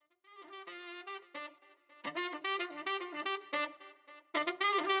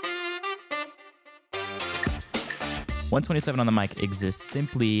127 on the Mic exists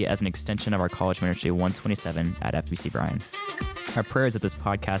simply as an extension of our college ministry, 127 at FBC Bryan. Our prayer is that this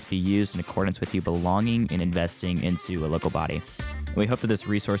podcast be used in accordance with you belonging and investing into a local body. We hope that this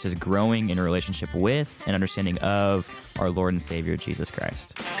resource is growing in a relationship with and understanding of our Lord and Savior, Jesus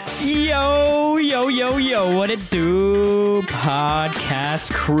Christ. Yo, what it do,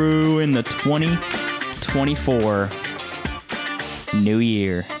 podcast crew in the 2024 new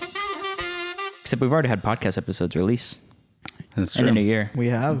year. Except we've already had podcast episodes release. That's in true. the new year. We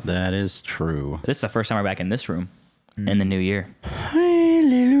have. That is true. This is the first time we're back in this room in the new year.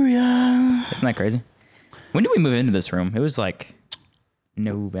 Hallelujah. Isn't that crazy? When did we move into this room? It was like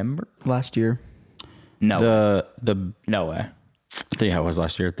November? Last year. No. No way. Yeah, it was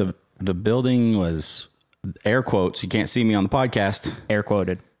last year. The building was, air quotes, you can't see me on the podcast, Air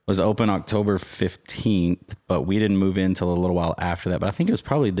quoted. was open October 15th, but we didn't move in until a little while after that. But I think it was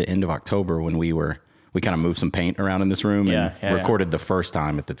probably the end of October when we kind of moved some paint around in this room and recorded the first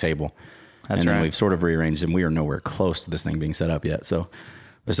time at the table. That's and then right. we've sort of rearranged, and we are nowhere close to this thing being set up yet. So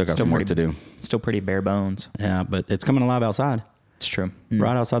we still got some work to do. Still pretty bare bones. Yeah, but it's coming alive outside. It's true.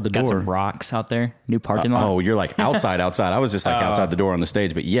 Right outside the door. Got some rocks out there. New parking lot. Oh, you're like outside. I was just like outside the door on the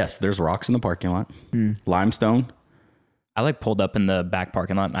stage. But yes, there's rocks in the parking lot. Limestone. I pulled up in the back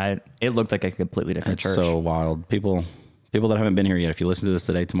parking lot. And it looked like a completely different It's church. so wild. People that haven't been here yet, if you listen to this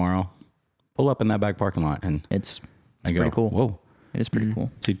today, tomorrow, pull up in that back parking lot and It's go, pretty cool. Whoa. It is pretty cool.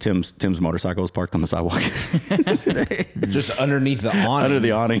 See Tim's motorcycle is parked on the sidewalk. Just underneath the awning. Under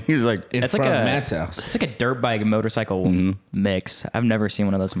the awning. He's like, in It's front like of a Matt's house. It's like a dirt bike motorcycle mix. I've never seen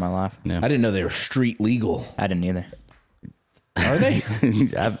one of those in my life. yeah. I didn't know they were street legal. I didn't either. Are they?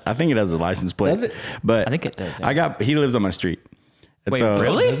 I think it has a license plate. Does it? But I think it does, yeah. he lives on my street. And Wait,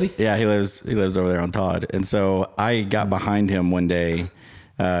 really? Does he? Yeah, he lives over there on Todd. And so I got behind him one day,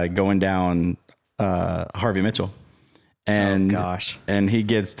 going down Harvey Mitchell. And Oh, gosh. And he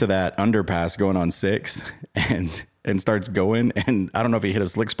gets to that underpass going on 6 and starts going. And I don't know if he hit a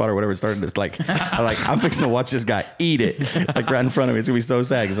slick spot or whatever. It started. It's like, I'm fixing to watch this guy eat it like right in front of me. It's gonna be so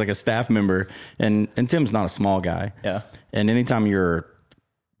sad. He's like a staff member, and Tim's not a small guy. Yeah. And anytime you're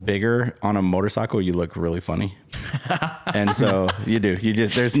bigger on a motorcycle, you look really funny. And so you do.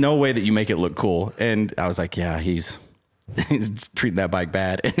 There's no way that you make it look cool. And I was like, yeah, he's treating that bike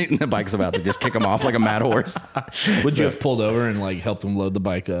bad, and the bike's about to just kick him off like a mad horse. Would you have pulled over and helped him load the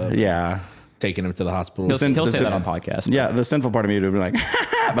bike up? Yeah. Taking him to the hospital? He'll say the- that on podcast. Yeah, the sinful part of me would have been like,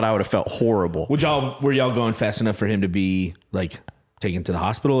 but I would have felt horrible. Were y'all going fast enough for him to be taken to the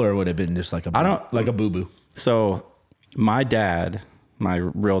hospital, or would it have been just like a boo boo? So my dad, my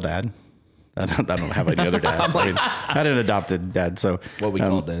real dad, I don't have any other dads. I had an adopted dad. So What we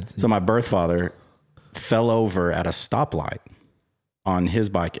call dads. So my birth father fell over at a stoplight on his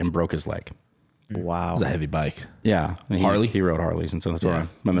bike and broke his leg. Wow. It's a heavy bike. Yeah. And Harley? He rode Harleys, and so that's where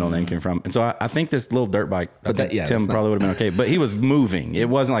my middle name came from. And so I think this little dirt bike, Tim that's probably would have been okay, but he was moving. It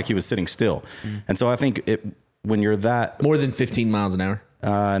wasn't like he was sitting still. And so I think when you're that... More than 15 miles an hour?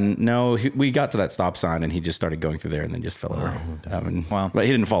 No, we got to that stop sign and he just started going through there and then just fell over. Wow. But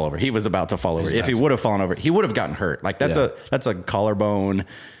he didn't fall over. He was about to fall over. If he would have fallen over, he would have gotten hurt. Like that's a collarbone.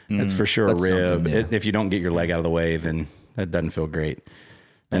 That's for sure That's a rib. something, yeah. If you don't get your leg out of the way, then that doesn't feel great.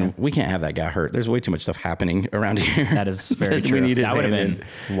 And we can't have that guy hurt. There's way too much stuff happening around here. That is very true. We need his That would have hand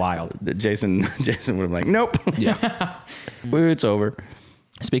been wild. Jason would have been like, nope. Yeah. It's over.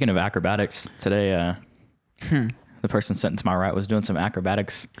 Speaking of acrobatics, today the person sitting to my right was doing some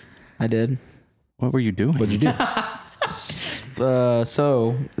acrobatics. I did. What were you doing? What'd you do?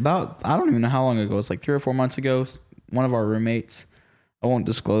 So about, I don't even know how long ago. It was like 3 or 4 months ago. One of our roommates, I won't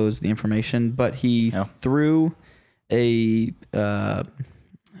disclose the information, but he threw a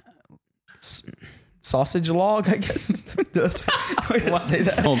sausage log, I guess is the best way to say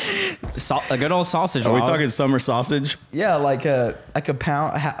that. A good old sausage Are we log. talking summer sausage? Yeah, like a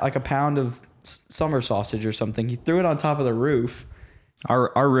pound of summer sausage or something. He threw it on top of the roof.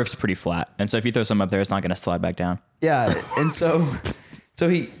 Our roof's pretty flat, and so if you throw something up there, it's not going to slide back down. Yeah, and so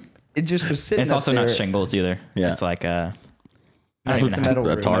it just was sitting. And it's up also there. not shingles either. Yeah. It's like I don't even It's a know. metal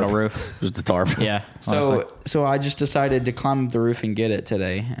A roof. tarp. Metal roof. Just a tarp. Yeah. honestly. So I just decided to climb up the roof and get it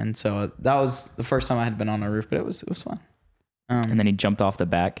today, and so that was the first time I had been on a roof, but it was fun. And then he jumped off the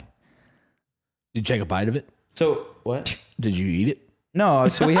back. Did you take a bite of it? So what? Did you eat it? No,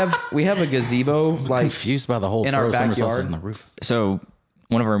 so we have a gazebo like Confused by the whole in our throw summer backyard. sausage on the roof. So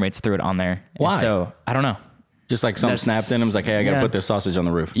one of our roommates threw it on there. And Why? so I don't know. Just like something That's- snapped in him. It's like, hey, I got to yeah. put this sausage on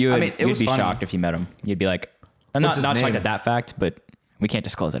the roof. You'd it was be funny. shocked if you met him. You'd be like, not What's his shocked name? at that fact, but we can't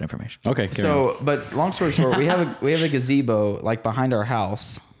disclose that information. Okay. carry on. So, but long story short, we have a gazebo like behind our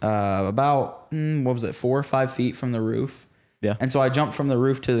house, about, 4 or 5 feet from the roof. Yeah. And so I jumped from the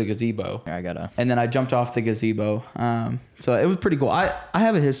roof to the gazebo. And then I jumped off the gazebo. So it was pretty cool. I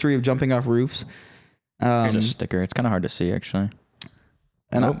have a history of jumping off roofs. Here's a sticker. It's kind of hard to see, actually.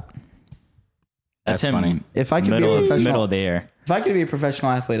 And That's him. funny. if I could be a professional, middle of the air. if I could be a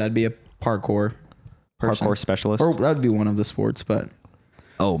professional athlete, I'd be a parkour person. Parkour specialist. Or that'd be one of the sports, but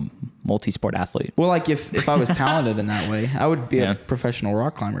multi-sport athlete. well, like if I was talented in that way, I would be a professional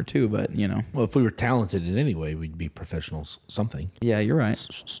rock climber too. But Well, if we were talented in any way, we'd be professionals something. yeah, you're right.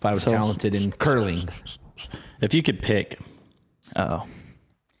 If I was talented in curling. If you could pick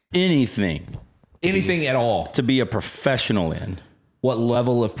anything Anything at all. to be a professional in, What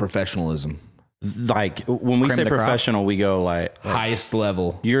level of professionalism? like when we Creme say de la crop. professional, we go like Highest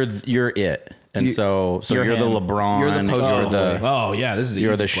level. you're it, and so you're you're the him. LeBron, You're the poster you're the Oh, yeah. This is the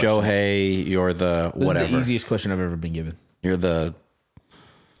you're easy the question. Shohei, you're the This whatever. is the easiest question I've ever been given. You're the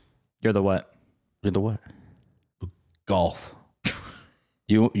what? what? Golf.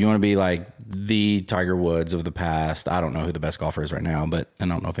 You want to be like the Tiger Woods of the past. I don't know who the best golfer is right now, but I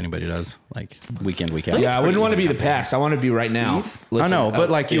don't know if anybody does. Like week in, week out. Yeah, I wouldn't want to be the past. I want to be right now. I know, but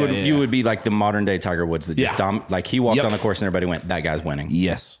like you would be like the modern day Tiger Woods that just Yeah. like he walked Yep. on the course and everybody went, that guy's winning.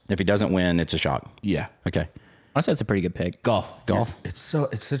 Yes. If he doesn't win, it's a shock. Yeah. Okay. Honestly, that's a pretty good pick. Golf. Golf. It's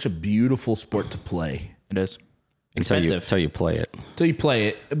such a beautiful sport to play. It is. Until Expensive. you play it. Till you play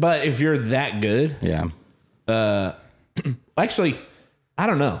it. But if you're that good, Yeah. actually, I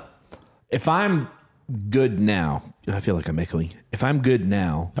don't know. If I'm good now, I feel like I'm echoing. If I'm good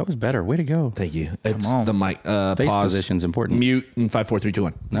now, That was better. Way to go. thank you. It's the mic. Face Pause. position's important. Mute in 5, 4, 3, 2,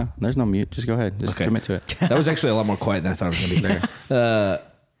 1. No, there's no mute. Just go ahead. Just Okay. commit to it. That was actually a lot more quiet than I thought it was going to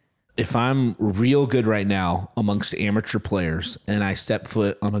be. If I'm real good right now amongst amateur players and I step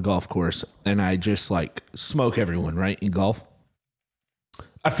foot on a golf course and I just like smoke everyone, right, in golf,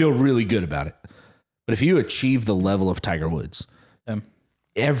 I feel really good about it. But if you achieve the level of Tiger Woods,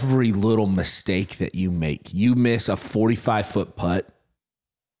 every little mistake that you make, you miss a 45-foot putt,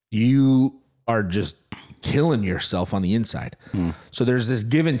 you are just killing yourself on the inside. So there's this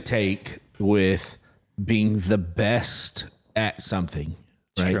give and take with being the best at something,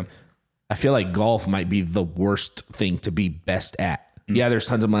 right? True. I feel like golf might be the worst thing to be best at. Yeah, there's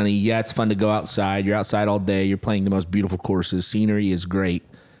tons of money. Yeah, it's fun to go outside. You're outside all day. You're playing the most beautiful courses. Scenery is great.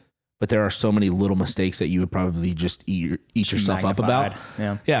 But there are so many little mistakes that you would probably just eat yourself up about.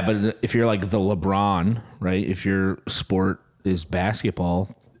 Yeah. Yeah, but if you're like the LeBron, right? If your sport is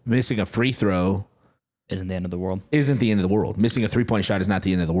basketball, missing a free throw Isn't the end of the world. isn't the end of the world. Missing a 3-point shot is not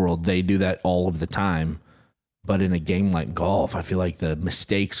the end of the world. They do that all of the time. But in a game like golf, I feel like the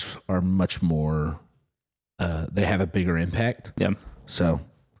mistakes are much more, they have a bigger impact. Yeah. So,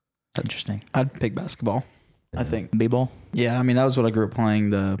 Interesting. I'd pick basketball. I think. B-ball. Yeah, I mean that was what I grew up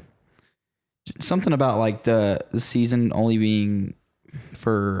playing. Something about like the season only being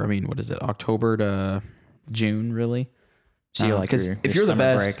for, I mean, what is it, October to June, really? So you like Because your if you're the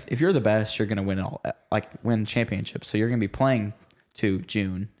summer best, break. if you're the best, you're gonna win championships. So you're gonna be playing to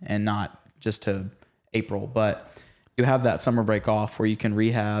June and not just to April. But you have that summer break off where you can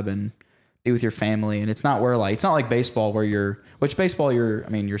rehab and be with your family. And it's not like baseball where you're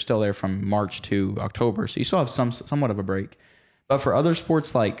still there from March to October, so you still have somewhat of a break. But for other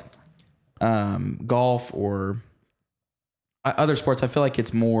sports like golf or other sports, I feel like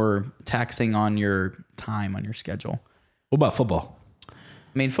it's more taxing on your time, on your schedule. what about football? I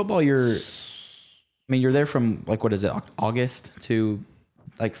mean, football, you're there from like, what is it, August to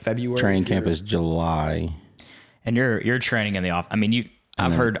like February? Training camp is July. And you're training in the off. I mean,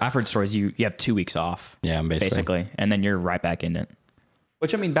 I've heard stories. You have 2 weeks off. Yeah, basically, and then you're right back in it.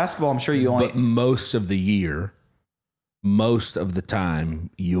 Which, I mean, basketball, I'm sure you only. But most of the year, most of the time,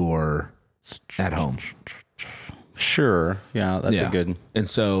 you're at home. Sure. Yeah, that's a good. And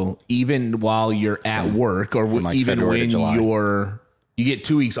so even while you're at work, or like even February to when July. you get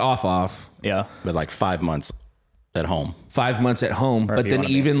 2 weeks off, Yeah. But like 5 months at home. 5 months at home. But if you then wanna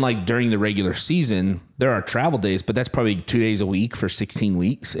be. even like during the regular season, there are travel days, but that's probably 2 days a week for 16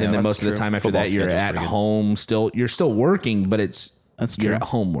 weeks. And then that's most of the true. time after Football that, you're schedule's at pretty good. home still. You're still working, but That's you're true. at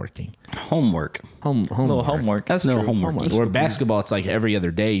home working. Homework. Little homework. That's No true. homework. Or basketball, it's like every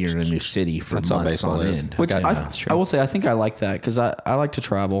other day you're in a new city for That's how months baseball on is. end. Which Okay. I will say, I think I like that because I like to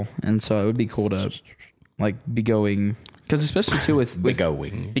travel, and so it would be cool to like be going. Because especially too with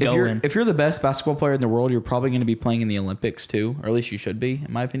Going. if you're the best basketball player in the world, you're probably going to be playing in the Olympics too, or at least you should be,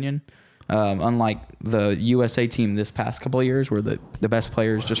 in my opinion. Unlike the USA team this past couple of years, where the best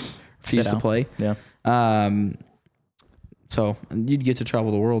players just refuse to out. play. Yeah. So you'd get to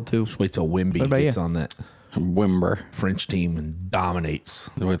travel the world too. Just wait till Wimby about gets you? on that. Wimber French team and dominates.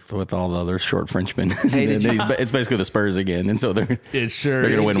 with all the other short Frenchmen. It's basically the Spurs again, and so they're going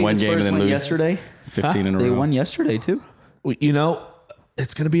to win one game and then lose yesterday. 15 in a row. They won yesterday too. You know,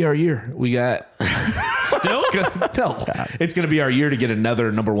 it's going to be our year. We got still it's going to be our year to get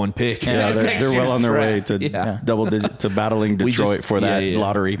another number 1 pick. Yeah, they're well on their way to double digit to battling Detroit for that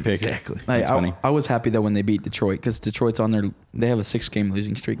lottery pick. Exactly. That's funny. I was happy though when they beat Detroit because Detroit's on they have a 6-game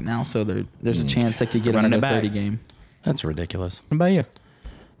losing streak now, so there's a chance they could get another 30 game. That's ridiculous. What about you?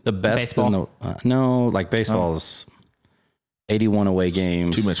 The best in the no, like baseball's 81 away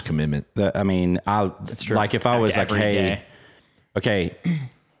games. Too much commitment. I mean, like if I was like, hey, okay,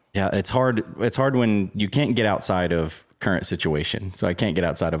 yeah, it's hard. It's hard when you can't get outside of current situation. So I can't get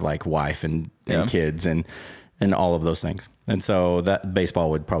outside of like wife and kids and all of those things. And so that baseball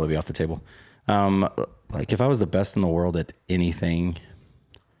would probably be off the table. Like if I was the best in the world at anything,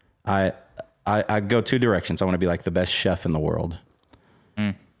 I go 2 directions. I want to be like the best chef in the world.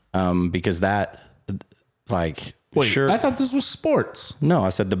 Because that like, wait, sure. I thought this was sports. No, I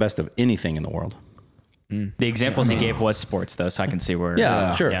said the best of anything in the world. The examples he gave was sports, though, so I can see where.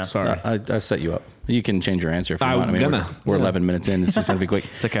 Yeah, sure. Yeah. Sorry. I set you up. You can change your answer if you want. I mean, gonna. we're 11 minutes in. It's just going to be quick.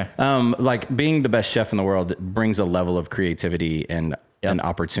 It's okay. Like being the best chef in the world brings a level of creativity and an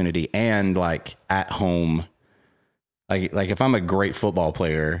opportunity, and like at home, like if I'm a great football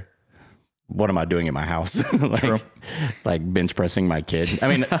player, what am I doing in my house? like bench pressing my kid. I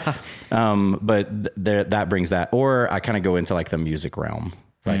mean, but that brings that. Or I kind of go into like the music realm.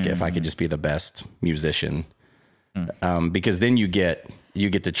 Like if I could just be the best musician, because then you get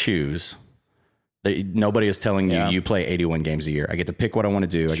to choose. Nobody is telling you you play 81 games a year. I get to pick what I want to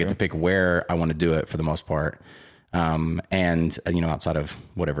do. Sure. I get to pick where I want to do it for the most part. And outside of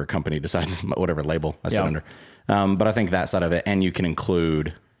whatever company decides, whatever label I sit under. But I think that side of it, and you can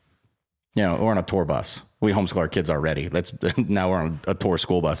include, we're on a tour bus. We homeschool our kids already. Now we're on a tour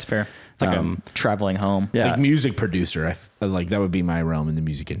school bus. Fair. It's like traveling home. Yeah. Like music producer. Like that would be my realm in the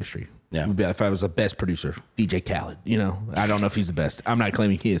music industry. Yeah. If I was the best producer, DJ Khaled, I don't know if he's the best. I'm not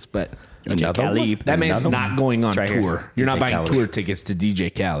claiming he is, but that man's not going on tour. You're not buying tour tickets to DJ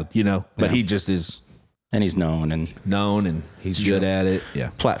Khaled, but he just is. And he's known and he's good at it.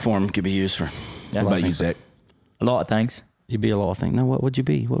 Yeah. Platform could be used for. What about you, Zach? A lot of things. You'd be a lot of things. No, what would you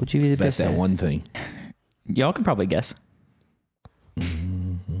be? What would you be the That's best that at? one thing. Y'all can probably guess.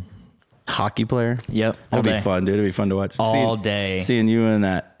 Hockey player. Yep. That'd be fun, dude. It'd be fun to watch. All day. Seeing you in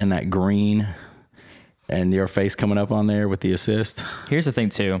that green and your face coming up on there with the assist. Here's the thing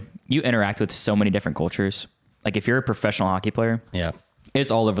too. You interact with so many different cultures. Like if you're a professional hockey player,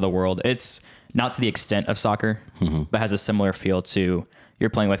 it's all over the world. It's not to the extent of soccer, but has a similar feel to you're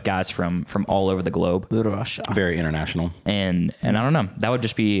playing with guys from all over the globe. Very international. And I don't know. That would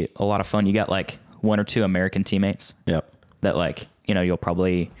just be a lot of fun. You got like 1 or 2 American teammates. Yep. That like, you'll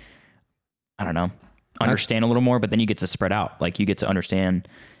probably, I don't know, understand a little more, but then you get to spread out. Like you get to understand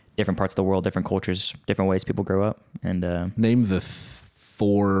different parts of the world, different cultures, different ways people grow up. And name the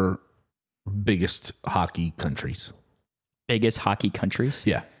 4 biggest hockey countries. Biggest hockey countries?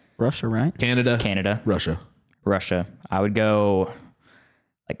 Yeah. Russia, right? Canada. Russia. I would go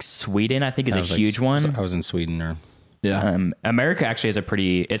like Sweden, I think is a huge one. I was in Sweden America actually is a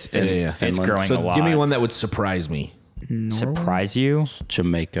pretty, it's growing so a lot. Give me one that would surprise me. Surprise you?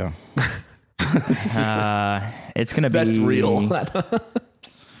 Jamaica. It's going to be. That's real. I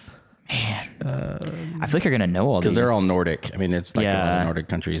feel like you're going to know all these. Because they're all Nordic. I mean, it's like a lot of Nordic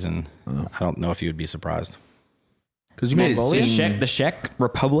countries, and I don't know if you would be surprised. Because you made it the Czech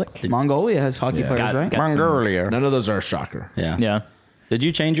Republic. Mongolia has hockey players, right? Mongolia. None of those are a shocker. Yeah. Yeah. Did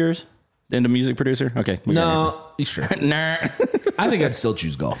you change yours into music producer? Okay. No, you sure? Nah. I think I'd still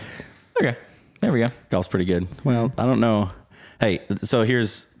choose golf. Okay. There we go. Golf's pretty good. Well, I don't know. Hey, so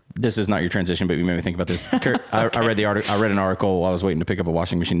this is not your transition, but you made me think about this. I read the article. I read an article while I was waiting to pick up a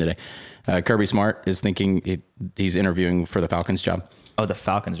washing machine today. Kirby Smart is thinking he's interviewing for the Falcons job. Oh, the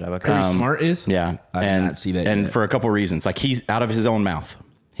Falcons job. Okay. Kirby Smart is? Yeah. I did not see that And yet. for a couple of reasons. Like he's out of his own mouth.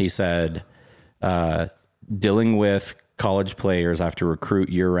 He said, dealing with college players, I have to recruit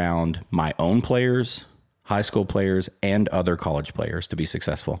year-round my own players, high school players, and other college players to be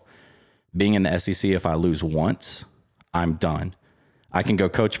successful. Being in the SEC, if I lose once, I'm done. I can go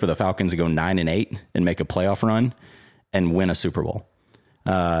coach for the Falcons and go 9-8 and make a playoff run and win a Super Bowl.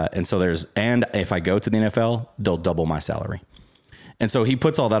 And if I go to the NFL, they'll double my salary. And so he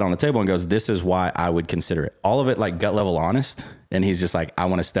puts all that on the table and goes, this is why I would consider it. All of it like gut level honest. And he's just like, I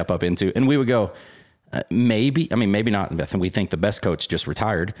want to step up into, and we would go, maybe not. We think the best coach just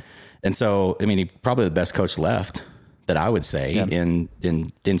retired. And so, he probably the best coach left. that I would say in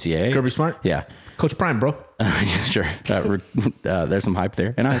NCAA. Kirby Smart? Yeah. Coach Prime, bro. Yeah, sure. There's some hype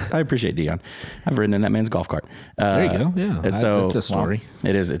there. And I appreciate Dion. I've ridden in that man's golf cart. There you go. Yeah. And so that's a story.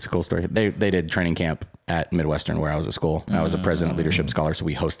 It is. It's a cool story. They did training camp at Midwestern where I was at school. I was a president leadership scholar. So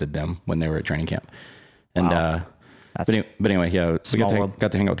we hosted them when they were at training camp. And, but anyway, yeah, we got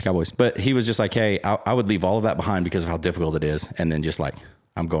to hang out with the Cowboys. But he was just like, hey, I would leave all of that behind because of how difficult it is. And then just like,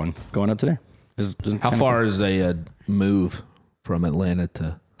 I'm going up to there. How far is a move from Atlanta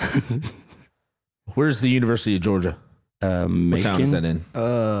to... Where's the University of Georgia? Macon. What town is that in?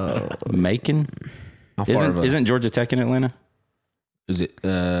 Macon. How far Isn't Georgia Tech in Atlanta? Is it?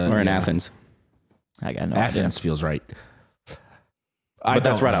 Or in Athens? I got no Athens idea. feels right. But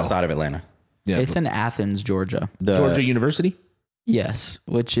that's right outside of Atlanta. Yeah, It's in Athens, Georgia. Georgia University? Yes,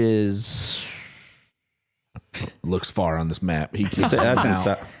 which is... Looks far on this map. He keeps That's out.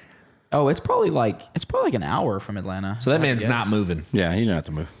 inside. Oh, it's probably like an hour from Atlanta. So that I man's guess. not moving. Yeah, you don't have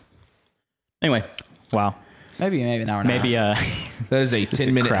to move. Anyway, Wow. Maybe an hour and a half. Maybe That is a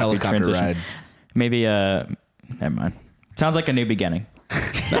 10-minute crappy helicopter transition. ride. maybe never mind. Sounds like a new beginning.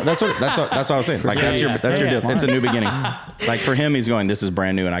 that's what I was saying. Like that's your deal. It's a new beginning. Like for him, he's going, this is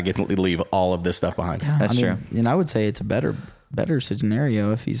brand new, and I get to leave all of this stuff behind. That's true. And I would say it's a better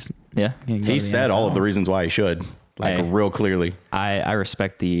scenario if he's Yeah. gonna go He to the said all of NFL. the reasons why he should, like Hey. real clearly. I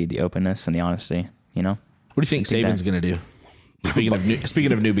respect the openness and the honesty, you know? What do you think Saban's going to do?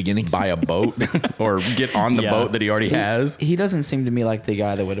 Speaking of new beginnings. Buy a boat or get on the Yeah. boat that he already has. He doesn't seem to me like the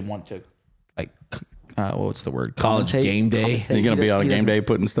guy that would want to like what's the word? College Commentate? game day. You're gonna be on a He game doesn't- day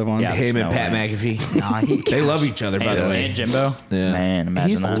putting stuff on. Yeah. Him and No Pat way. McAfee. Nah, They love each other, by the way. And Jimbo. Yeah. Man, imagine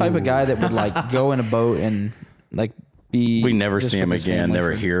He's the that. type of guy that would like go in a boat and like be. We never just see him with his again. family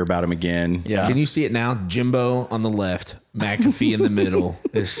Never for- hear about him again. Yeah. Can you see it now? Jimbo on the left, McAfee in the middle,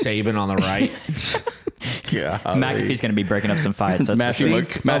 is Saban on the right. Yeah. McAfee's going to be breaking up some fights. That's Matthew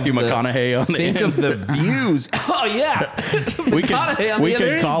for sure. Matthew of the- McConaughey on the Think end. of the views. Oh, yeah. we McConaughey on we the other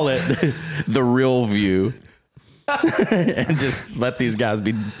could end. call it the real view. And just let these guys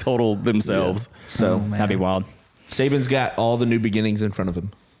be total themselves. So That'd be wild. Saban's got all the new beginnings in front of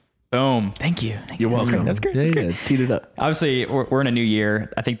him. Boom. Thank you. You're welcome. That's great. Yeah, That's great. yeah. Teed it up. Obviously, we're in a new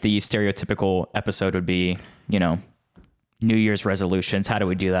year. I think the stereotypical episode would be, New Year's resolutions. How do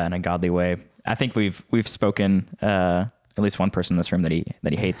we do that in a godly way? I think we've spoken at least one person in this room that he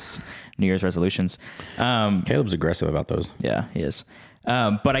hates New Year's resolutions. Caleb's aggressive about those. Yeah, he is.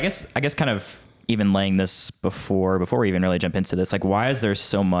 But I guess kind of even laying this before we even really jump into this, like why is there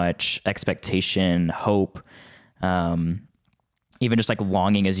so much expectation, hope, even just like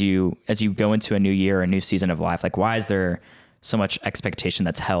longing as you go into a new year, a new season of life? Like why is there so much expectation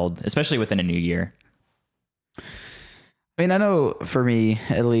that's held, especially within a new year? I mean, I know for me,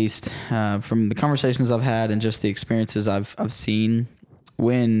 at least, from the conversations I've had and just the experiences I've seen,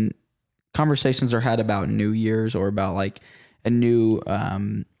 when conversations are had about New Year's or about like a new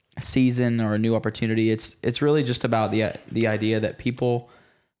season or a new opportunity, it's really just about the idea that people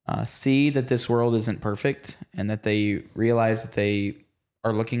see that this world isn't perfect and that they realize that they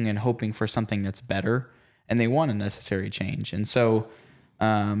are looking and hoping for something that's better and they want a necessary change. And so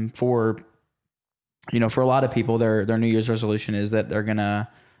for a lot of people, their New Year's resolution is that they're going to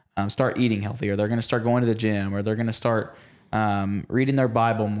start eating healthy, or they're going to start going to the gym, or they're going to start reading their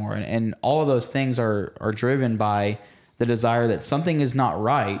Bible more. And all of those things are driven by the desire that something is not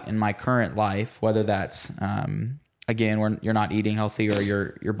right in my current life, whether that's, again, when you're not eating healthy, or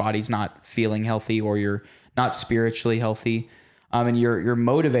your body's not feeling healthy, or you're not spiritually healthy. And you're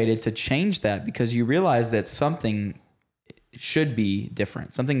motivated to change that because you realize that something should be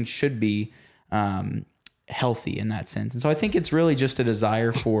different. Something should be healthy in that sense. And so I think it's really just a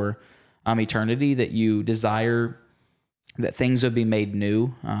desire for eternity, that you desire that things would be made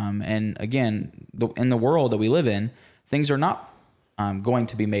new. And again, in the world that we live in, things are not going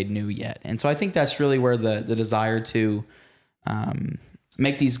to be made new yet. And so I think that's really where the desire to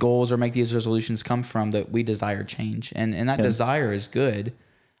make these goals or make these resolutions come from, that we desire change. And that desire is good.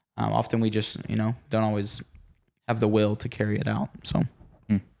 Often we just, don't always have the will to carry it out. So.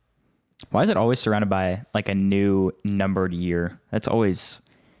 Why is it always surrounded by like a new numbered year? That's always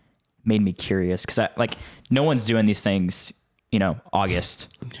made me curious, because no one's doing these things, August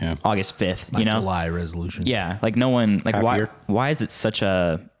 5th, My July resolution. Yeah. Like no one, like Half year. why is it such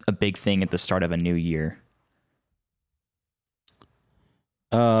a big thing at the start of a new year?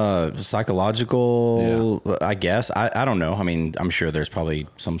 Psychological, I guess. I don't know. I mean, I'm sure there's probably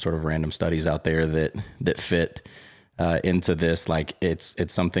some sort of random studies out there that fit into this. Like it's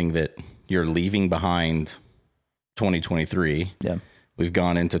something that you're leaving behind 2023. Yeah. we've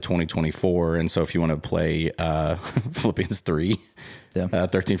gone into 2024. And so if you want to play Philippians 3,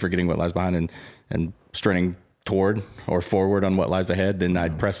 13, forgetting what lies behind and straining toward or forward on what lies ahead, then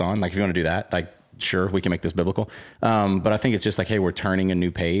I'd press on. Like if you want to do that, like, sure, we can make this biblical. But I think it's just like, hey, we're turning a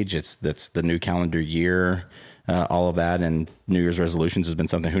new page. That's the new calendar year, all of that. And New Year's resolutions has been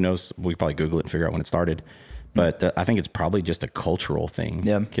something, who knows, we probably Google it and figure out when it started. But I think it's probably just a cultural thing.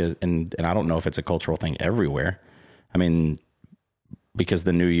 Yeah. And I don't know if it's a cultural thing everywhere. I mean, because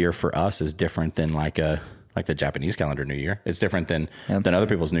the new year for us is different than like the Japanese calendar New Year. It's different than other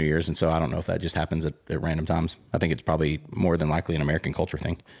people's New Years. And so I don't know if that just happens at random times. I think it's probably more than likely an American culture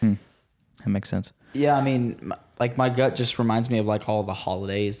thing. That makes sense. Yeah, I mean, like my gut just reminds me of like all the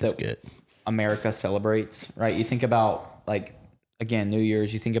holidays that America celebrates, right? You think about like, again, New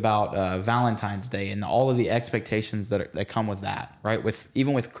Year's, you think about Valentine's Day and all of the expectations that come with that, right?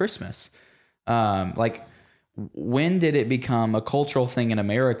 Even with Christmas. Like, when did it become a cultural thing in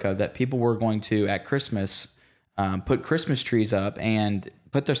America that people were going to, at Christmas, put Christmas trees up and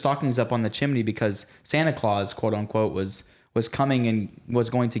put their stockings up on the chimney because Santa Claus, quote unquote, was coming and was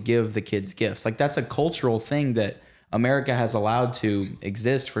going to give the kids gifts? Like, that's a cultural thing that America has allowed to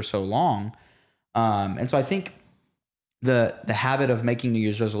exist for so long. And so I think the habit of making New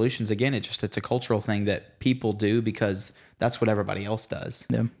Year's resolutions, again, it's a cultural thing that people do because that's what everybody else does.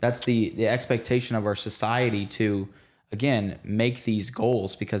 Yeah. That's the expectation of our society to, again, make these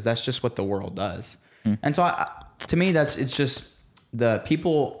goals because that's just what the world does. And so to me, it's just the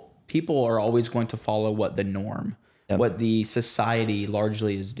people are always going to follow what the norm, what the society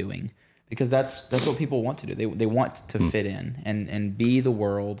largely is doing, because that's what people want to do. They want to fit in and be the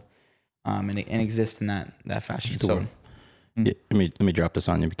world, and exist in that fashion. So let me drop this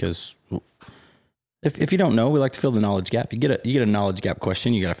on you, because if you don't know, we like to fill the knowledge gap. You get a knowledge gap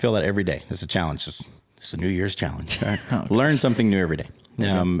question. You got to fill that every day. It's a challenge. It's a New Year's challenge. Right? Learn something new every day.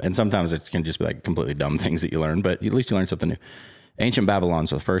 And sometimes it can just be like completely dumb things that you learn, but at least you learn something new. Ancient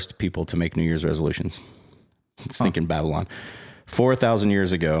Babylon's were the first people to make New Year's resolutions. Stinking Babylon. 4,000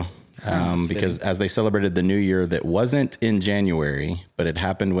 years ago, because as they celebrated the new year that wasn't in January, but it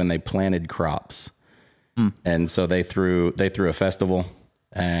happened when they planted crops. And so they threw a festival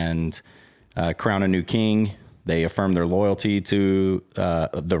and crown a new king. They affirm their loyalty to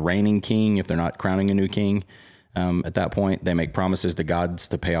the reigning king if they're not crowning a new king. At that point, they make promises to gods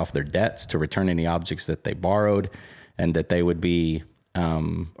to pay off their debts, to return any objects that they borrowed, and that they would be,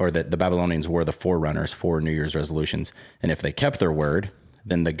 or that the Babylonians were the forerunners for New Year's resolutions. And if they kept their word,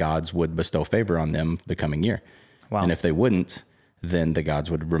 then the gods would bestow favor on them the coming year. Wow. And if they wouldn't, then the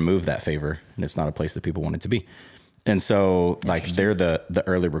gods would remove that favor, and it's not a place that people wanted to be. And so, like, they're the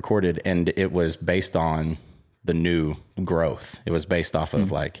early recorded, and it was based on the new growth. It was based off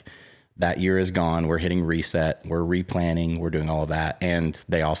of like, that year is gone. We're hitting reset. We're replanning. We're doing all of that. And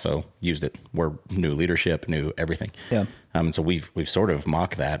they also used it. We're new leadership, new everything. Yeah. And so we've sort of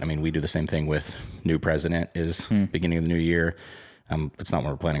mocked that. I mean, we do the same thing with new president is beginning of the new year. It's not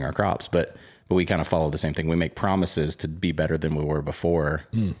when we're planting our crops, but we kind of follow the same thing. We make promises to be better than we were before,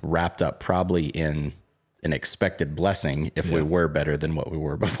 wrapped up probably in an expected blessing if we were better than what we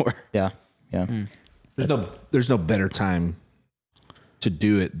were before. Yeah. Yeah. There's no better time to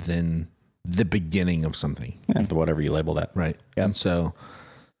do it than the beginning of something. Yeah, whatever you label that. Right. Yeah. And so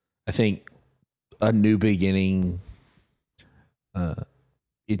I think a new beginning,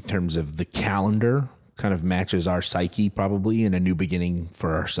 in terms of the calendar, kind of matches our psyche probably, in a new beginning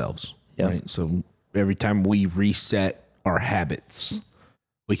for ourselves. Yeah. Right. So every time we reset our habits,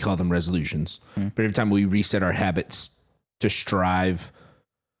 we call them resolutions, but every time we reset our habits to strive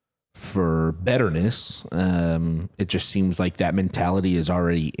for betterness, it just seems like that mentality is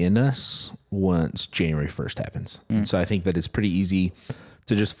already in us once January 1st happens. And so I think that it's pretty easy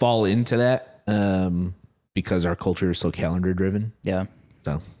to just fall into that, because our culture is so calendar driven. Yeah.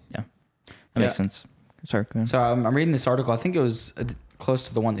 So yeah, that makes sense. Sorry. Go ahead. So I'm reading this article. I think it was close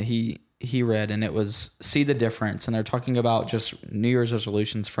to the one that he read, and it was See the Difference. And they're talking about just New Year's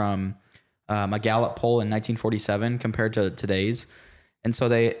resolutions from a Gallup poll in 1947 compared to today's. And so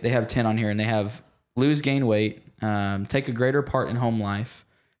they have 10 on here, and they have gain weight, take a greater part in home life,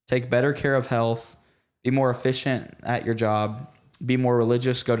 take better care of health, be more efficient at your job, be more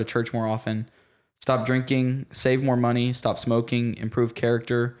religious, go to church more often, stop drinking, save more money, stop smoking, improve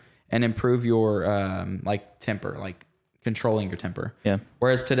character, and improve your temper, like controlling your temper. Yeah.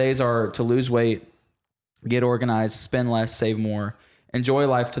 Whereas today's are to lose weight, get organized, spend less, save more, enjoy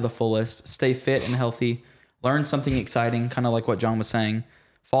life to the fullest, stay fit and healthy, learn something exciting, kind of like what John was saying,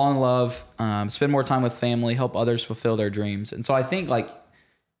 fall in love, spend more time with family, help others fulfill their dreams. And so I think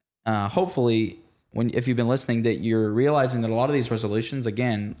hopefully if you've been listening, that you're realizing that a lot of these resolutions,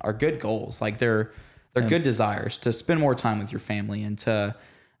 again, are good goals. Like they're good desires to spend more time with your family and to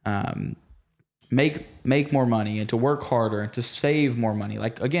make more money and to work harder and to save more money.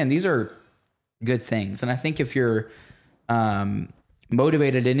 Like, again, these are good things. And I think if you're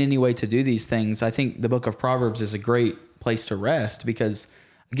motivated in any way to do these things, I think the book of Proverbs is a great place to rest, because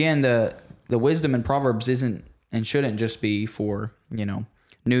again, the wisdom in Proverbs isn't and shouldn't just be for,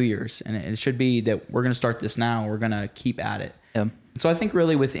 New Year's. And it should be that we're going to start this now. We're going to keep at it. Yeah. So I think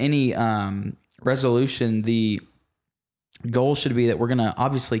really with any resolution, the goal should be that we're going to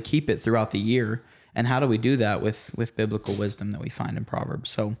obviously keep it throughout the year. And how do we do that with biblical wisdom that we find in Proverbs?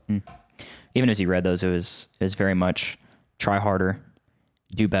 So even as you read those, it was very much try harder,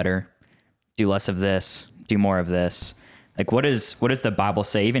 do better, do less of this, do more of this. Like what does the Bible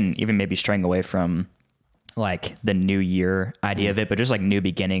say? Even maybe straying away from like the new year idea of it, but just like new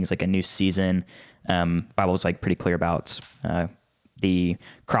beginnings, like a new season. Bible's like pretty clear about the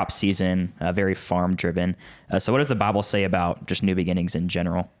crop season, very farm driven. So what does the Bible say about just new beginnings in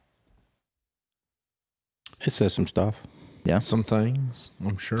general? It says some stuff. Yeah. Some things,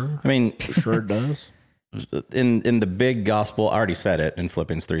 I'm sure. I mean, Sure it does. in the big gospel, I already said it in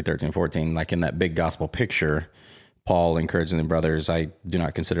Philippians 3:13-14, like in that big gospel picture, Paul encouraging the brothers, I do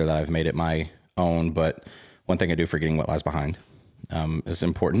not consider that I've made it my own, but one thing I do, forgetting what lies behind, is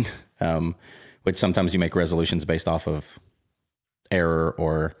important, which sometimes you make resolutions based off of error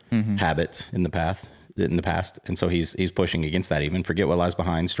or habit in the past. And so he's pushing against that, even forget what lies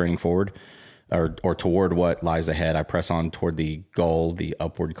behind, straining forward or toward what lies ahead. I press on toward the goal, the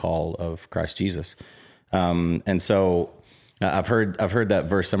upward call of Christ Jesus. And so I've heard that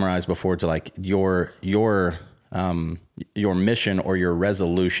verse summarized before to like your mission or your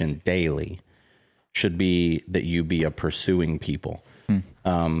resolution daily should be that you be a pursuing people.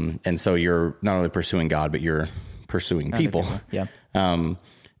 And so you're not only pursuing God, but you're pursuing people. Yeah.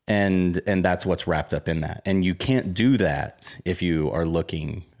 And that's what's wrapped up in that. And you can't do that if you are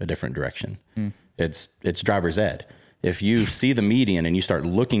looking a different direction. It's driver's ed. If you see the median and you start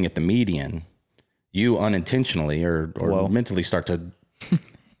looking at the median, you unintentionally or mentally start to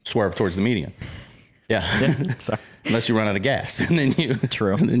swerve towards the median. Yeah. Sorry. Unless you run out of gas, and then you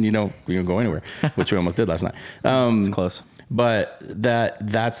and then you don't go anywhere, which we almost did last night. It's close. But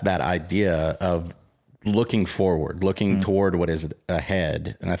that's that idea of looking forward, looking toward what is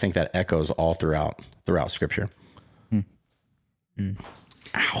ahead, and I think that echoes all throughout Scripture. Ow!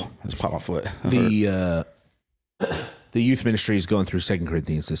 I just popped my foot. The youth ministry is going through 2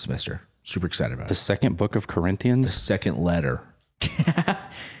 Corinthians this semester. Super excited about The it. second book of The Corinthians. second letter,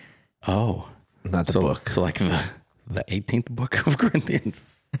 Oh, not the book. So like the 18th book of Corinthians,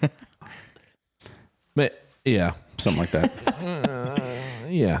 But yeah, something like that.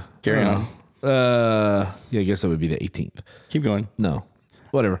 yeah. Carry on. Yeah, I guess that would be the 18th. Keep going. No,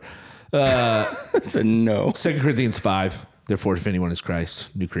 whatever. It's a no. 2 Corinthians 5. Therefore, if anyone is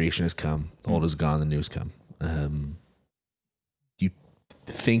Christ, new creation has come. The old is gone, the new has come. You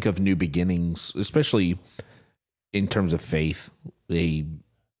think of new beginnings, especially in terms of faith, a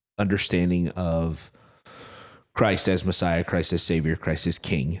understanding of Christ as Messiah, Christ as Savior, Christ as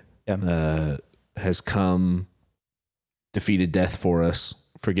King, has come, defeated death for us,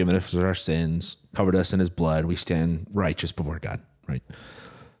 forgiven us of our sins, covered us in his blood. We stand righteous before God, right?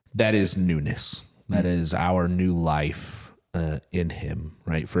 That is newness. That is our new life in him,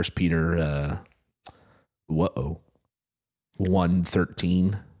 right? 1 Peter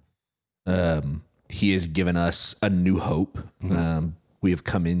 1:13. He has given us a new hope. We have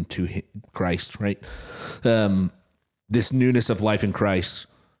come into Christ, right? This newness of life in Christ,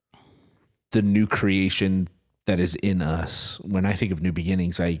 the new creation that is in us. When I think of new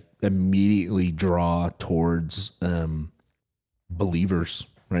beginnings, I immediately draw towards believers,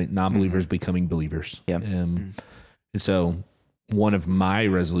 right? Non-believers becoming believers. Yeah. And so one of my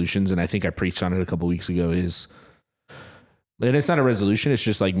resolutions, and I think I preached on it a couple weeks ago, is, and it's not a resolution, it's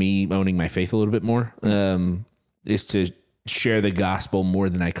just like me owning my faith a little bit more, is to share the gospel more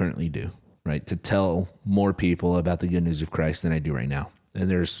than I currently do, right? To tell more people about the good news of Christ than I do right now. And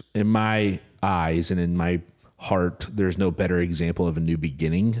there's, in my eyes and in my heart, there's no better example of a new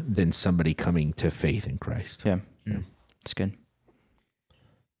beginning than somebody coming to faith in Christ. Yeah. It's good.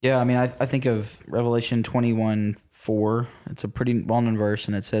 Yeah, I mean, I think of Revelation 21:4. It's a pretty well-known verse,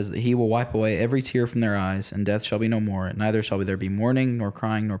 and it says that he will wipe away every tear from their eyes, and death shall be no more. Neither shall there be mourning, nor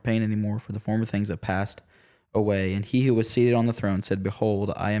crying, nor pain anymore, for the former things have passed away. And he who was seated on the throne said,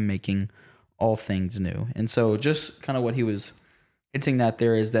 behold, I am making all things new. And so just kind of what he was hinting at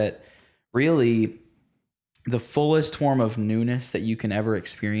there is that really the fullest form of newness that you can ever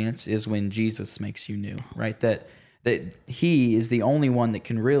experience is when Jesus makes you new, right? That he is the only one that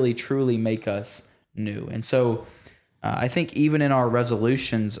can really truly make us new. And so I think even in our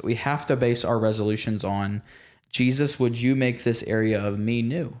resolutions, we have to base our resolutions on, Jesus, would you make this area of me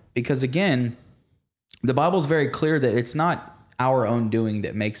new? Because again, the Bible's very clear that it's not our own doing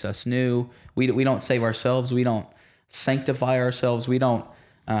that makes us new. We don't save ourselves. We don't sanctify ourselves. We don't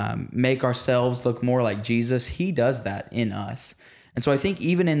make ourselves look more like Jesus. He does that in us. And so I think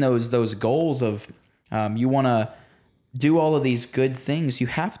even in those goals of you want to do all of these good things, you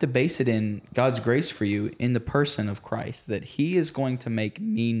have to base it in God's grace for you in the person of Christ, that he is going to make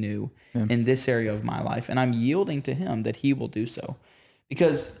me new in this area of my life. And I'm yielding to him that he will do so.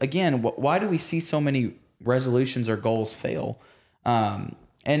 Because again, why do we see so many resolutions or goals fail? And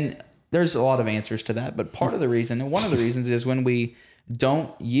there's a lot of answers to that, but part of the reason, and one of the reasons, is when we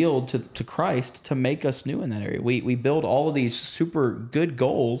don't yield to Christ to make us new in that area. We build all of these super good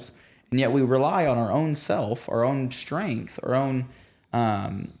goals, and yet we rely on our own self, our own strength, our own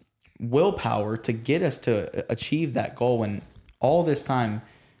willpower to get us to achieve that goal. When all this time,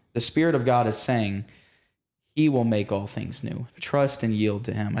 the Spirit of God is saying, he will make all things new. Trust and yield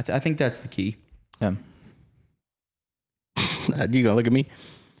to him. I think that's the key. Yeah. You gonna look at me?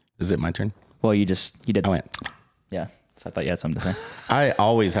 Is it my turn? Well, you did. I went. Yeah. So I thought you had something to say. I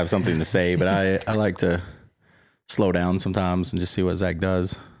always have something to say, but I like to slow down sometimes and just see what Zach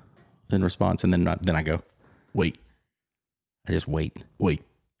does in response, and then I go. Wait. I just wait.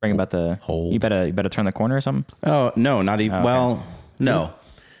 Bring about the Hold. You better turn the corner or something. Oh no, not even. Oh, okay. Well, no.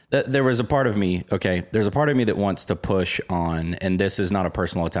 There was a part of me. Okay, there's a part of me that wants to push on, and this is not a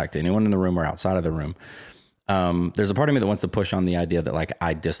personal attack to anyone in the room or outside of the room. There's a part of me that wants to push on the idea that like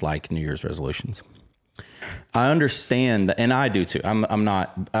I dislike New Year's resolutions. I understand that, and I do too. I'm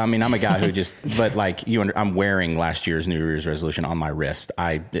not. I mean, I'm a guy who just. But like I'm wearing last year's New Year's resolution on my wrist.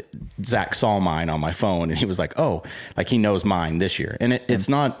 Zach saw mine on my phone, and he was like, "Oh, like he knows mine this year." And it's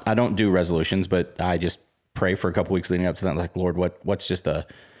not. I don't do resolutions, but I just pray for a couple weeks leading up to that. Like, Lord, what's just a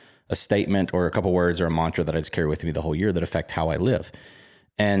statement or a couple words or a mantra that I just carry with me the whole year that affect how I live.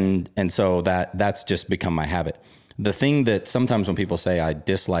 And so that's just become my habit. The thing that sometimes when people say I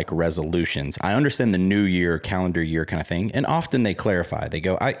dislike resolutions, I understand the new year, calendar year kind of thing. And often they clarify, they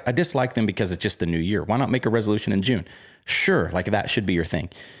go, I dislike them because it's just the new year. Why not make a resolution in June? Sure. Like that should be your thing.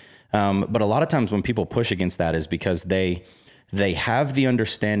 But a lot of times when people push against that is because they have the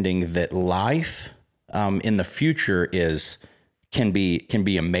understanding that life in the future can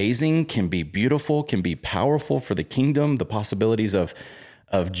be amazing, can be beautiful, can be powerful for the kingdom. The possibilities of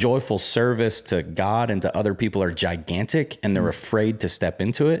joyful service to God and to other people are gigantic, and they're afraid to step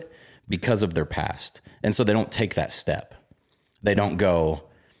into it because of their past. And so they don't take that step. They don't go,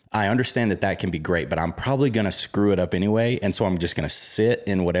 I understand that can be great, but I'm probably going to screw it up anyway. And so I'm just going to sit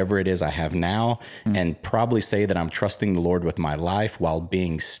in whatever it is I have now and probably say that I'm trusting the Lord with my life while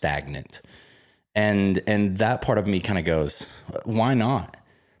being stagnant. And that part of me kind of goes, why not?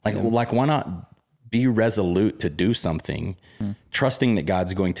 Like why not be resolute to do something, trusting that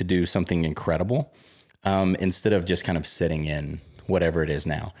God's going to do something incredible, instead of just kind of sitting in whatever it is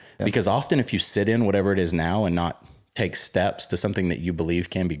now. Yep. Because often if you sit in whatever it is now and not take steps to something that you believe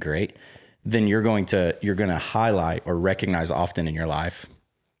can be great, then you're going to highlight or recognize often in your life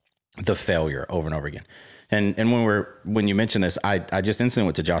the failure over and over again. And when you mention this, I just instantly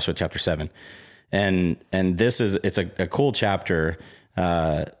went to Joshua chapter 7. And it's a cool chapter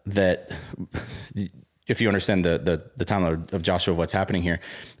that if you understand the time of Joshua, what's happening here,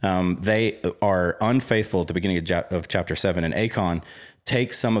 they are unfaithful at the beginning of chapter 7, and Achan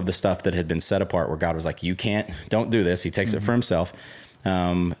takes some of the stuff that had been set apart where God was like, don't do this. He takes it for himself,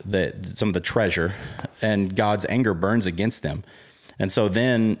 some of the treasure, and God's anger burns against them. And so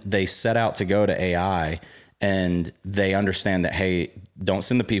then they set out to go to Ai, and they understand that, hey, don't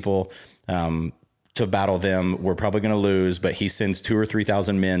send the people to battle them. We're probably going to lose, but he sends 2,000 or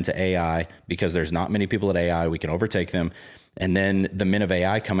 3,000 men to Ai because there's not many people at Ai. We can overtake them. And then the men of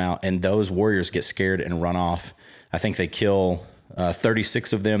Ai come out, and those warriors get scared and run off. I think they kill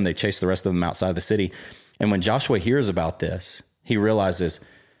 36 of them. They chase the rest of them outside the city. And when Joshua hears about this, he realizes,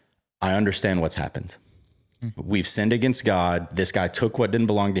 I understand what's happened. We've sinned against God. This guy took what didn't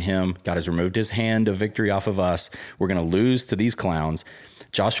belong to him. God has removed his hand of victory off of us. We're going to lose to these clowns.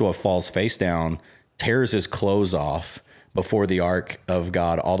 Joshua falls face down, tears his clothes off before the ark of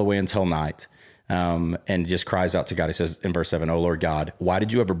God all the way until night, and just cries out to God. He says in verse 7, "O Lord God, why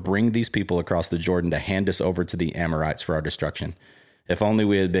did you ever bring these people across the Jordan to hand us over to the Amorites for our destruction? If only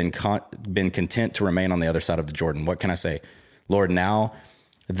we had been content to remain on the other side of the Jordan. What can I say? Lord, now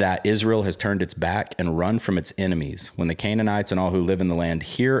that Israel has turned its back and run from its enemies. When the Canaanites and all who live in the land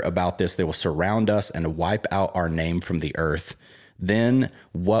hear about this, they will surround us and wipe out our name from the earth. Then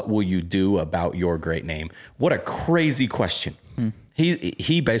what will you do about your great name? What a crazy question.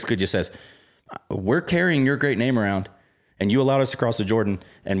 He basically just says, we're carrying your great name around, and you allowed us to cross the Jordan,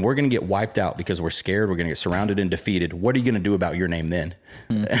 and we're going to get wiped out because we're scared. We're going to get surrounded and defeated. What are you going to do about your name then?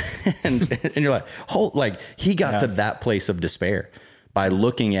 And you're like, he got to that place of despair by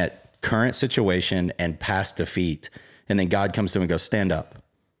looking at current situation and past defeat. And then God comes to him and goes, stand up.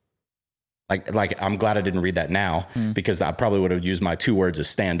 Like I'm glad I didn't read that now, because I probably would have used my 2 words as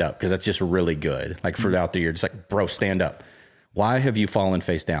stand up, because that's just really good. Like throughout the year, just like, bro, stand up. Why have you fallen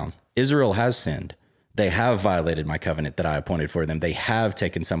face down? Israel has sinned. They have violated my covenant that I appointed for them. They have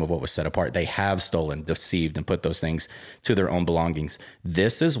taken some of what was set apart. They have stolen, deceived, and put those things to their own belongings.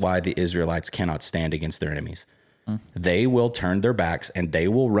 This is why the Israelites cannot stand against their enemies. They will turn their backs and they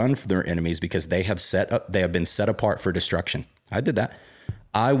will run from their enemies, because they have been set apart for destruction. I did that.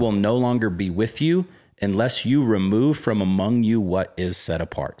 I will no longer be with you unless you remove from among you what is set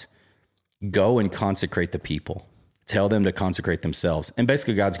apart. Go and consecrate the people. Tell them to consecrate themselves. And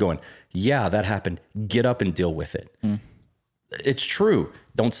basically God's going, yeah, that happened. Get up and deal with it. It's true.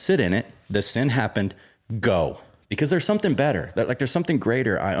 Don't sit in it. The sin happened. Go. Because there's something better. Like there's something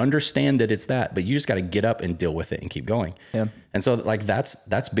greater. I understand that it's that, but you just got to get up and deal with it and keep going. Yeah. And so like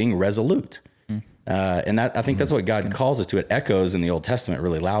that's being resolute. And that, I think that's what God calls us to. It echoes in the Old Testament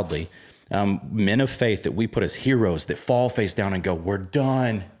really loudly. Men of faith that we put as heroes that fall face down and go, we're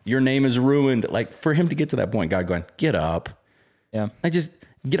done. Your name is ruined. Like for him to get to that point, God going, get up. Yeah. Like just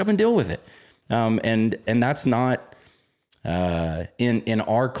get up and deal with it. And that's not, in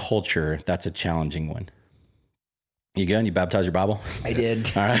our culture, that's a challenging one. You good? You baptized your Bible? I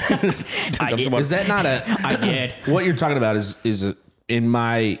did. All right. Is that not I did. What you're talking about is in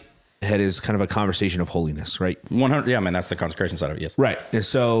my head is kind of a conversation of holiness, right? 100. Yeah, man, that's the consecration side of it. Yes. Right. And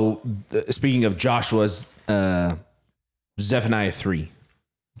so speaking of Joshua's, Zephaniah 3,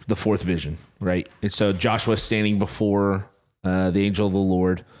 the 4th vision, right? And so Joshua's standing before the angel of the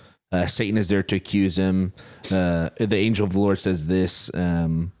Lord. Satan is there to accuse him. The angel of the Lord says this,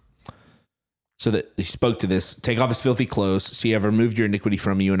 so that he spoke to this, take off his filthy clothes. See, I've removed your iniquity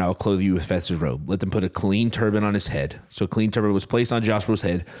from you, and I will clothe you with Festus robe. Let them put a clean turban on his head. So a clean turban was placed on Joshua's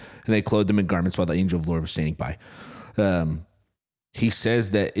head, and they clothed him in garments while the angel of the Lord was standing by. He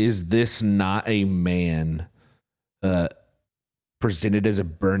says that, is this not a man presented as a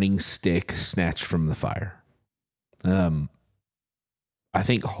burning stick snatched from the fire? I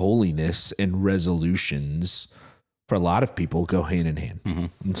think holiness and resolutions for a lot of people go hand in hand.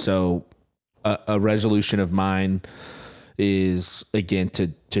 And so a resolution of mine is, again,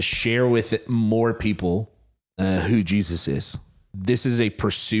 to share with more people who Jesus is. This is a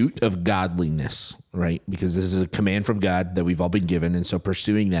pursuit of godliness, right? Because this is a command from God that we've all been given. And so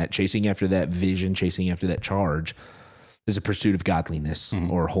pursuing that, chasing after that vision, chasing after that charge is a pursuit of godliness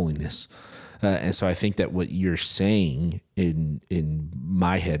or holiness. And so I think that what you're saying in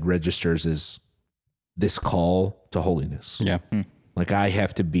my head registers as this call to holiness. Yeah. Like I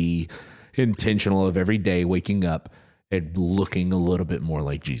have to be intentional of every day waking up and looking a little bit more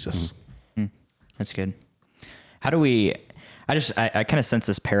like Jesus. That's good. How do we, I kind of sense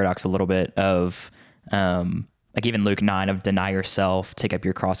this paradox a little bit of, like even Luke 9 of deny yourself, take up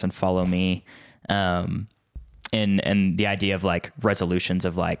your cross and follow me. And the idea of like resolutions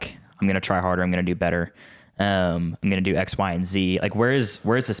of like, I'm going to try harder. I'm going to do better. I'm going to do X, Y, and Z. Like where is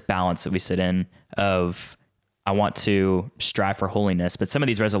this balance that we sit in of, I want to strive for holiness, but some of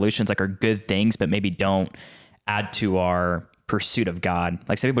these resolutions like are good things, but maybe don't add to our pursuit of God.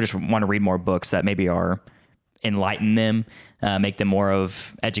 Like some people just want to read more books that maybe are enlighten them, make them more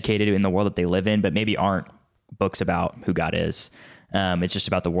of educated in the world that they live in, but maybe aren't books about who God is. It's just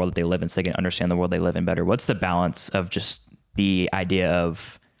about the world that they live in so they can understand the world they live in better. What's the balance of just the idea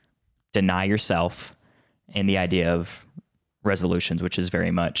of deny yourself and the idea of resolutions, which is very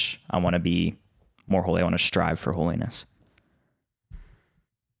much, I want to be more holy. I want to strive for holiness.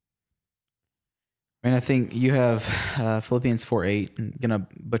 I mean, I think you have Philippians 4:8. I'm going to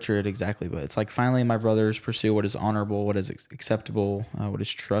butcher it exactly, but it's like, finally, my brothers, pursue what is honorable, what is acceptable, what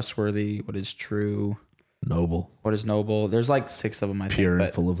is trustworthy, what is true, noble, what is noble. There's like 6 of them, I think. Pure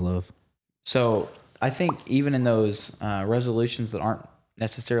and full of love. So I think even in those resolutions that aren't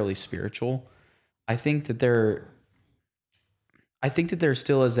necessarily spiritual, I think that there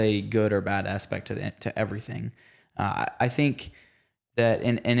still is a good or bad aspect to everything. I think that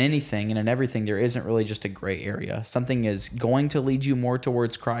in anything and in everything, there isn't really just a gray area. Something is going to lead you more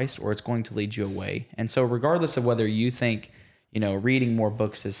towards Christ or it's going to lead you away. And so regardless of whether you think reading more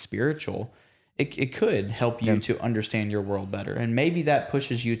books is spiritual, it could help you to understand your world better. And maybe that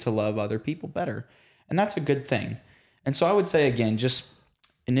pushes you to love other people better. And that's a good thing. And so I would say, again, just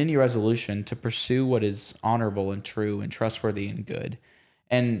in any resolution, to pursue what is honorable and true and trustworthy and good.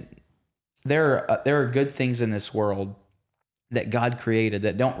 And there are good things in this world that God created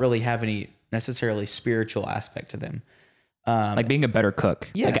that don't really have any necessarily spiritual aspect to them. Like being a better cook.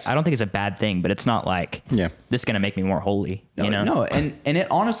 Yes. Like, I don't think it's a bad thing, but it's not like this is going to make me more holy. No, and it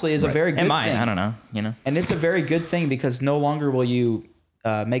honestly is a very good thing. I don't know. And it's a very good thing because no longer will you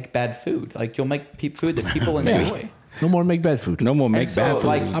make bad food. Like you'll make food that people enjoy. No more make bad food. No more make bad food.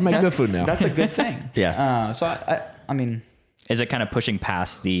 Like, I make good food now. That's a good thing. Yeah. So I mean, is it kind of pushing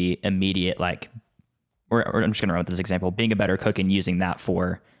past the immediate, like, or I'm just going to run with this example, being a better cook and using that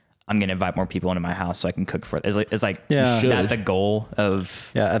for, I'm going to invite more people into my house so I can cook for it. Is like that the goal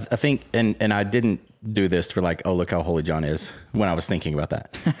of? Yeah, I think, and I didn't do this for like, oh, look how holy John is when I was thinking about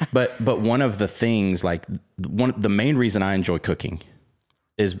that. but one of the things, like the main reason I enjoy cooking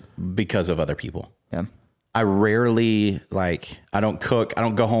is because of other people. Yeah. I rarely, I don't cook. I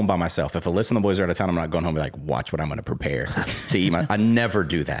don't go home by myself. If Alyssa and the boys are out of town, I'm not going home and be like, watch what I'm going to prepare to eat. I never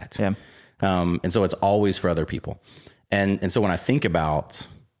do that. Yeah. And so it's always for other people. And so when I think about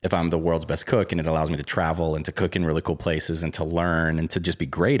if I'm the world's best cook and it allows me to travel and to cook in really cool places and to learn and to just be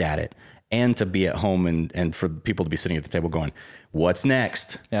great at it and to be at home and for people to be sitting at the table going, what's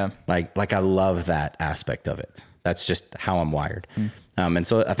next? Yeah. Like I love that aspect of it. That's just how I'm wired. And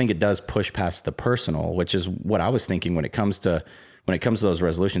so I think it does push past the personal, which is what I was thinking when it comes to those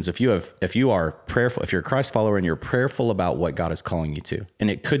resolutions. If you are prayerful, if you're a Christ follower and you're prayerful about what God is calling you to,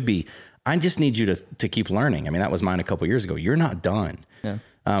 and it could be, I just need you to keep learning. I mean, that was mine a couple of years ago. You're not done. Yeah.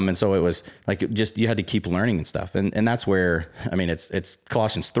 And so it was like, you had to keep learning and stuff. And that's where, I mean, it's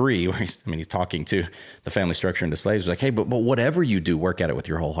Colossians 3, where he's talking to the family structure and the slaves. He's like, hey, but whatever you do, work at it with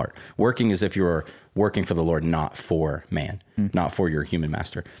your whole heart. Working as if you're working for the Lord, not for man, not for your human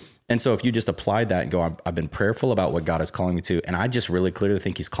master. And so if you just applied that and go, I've been prayerful about what God is calling me to, and I just really clearly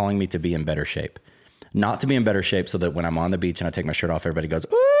think he's calling me to be in better shape. Not to be in better shape so that when I'm on the beach and I take my shirt off, everybody goes,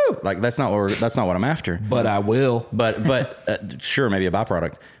 ooh, like that's not what I'm after. But I will. But sure, maybe a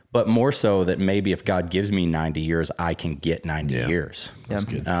byproduct, but more so that maybe if God gives me 90 years, I can get 90 years. That's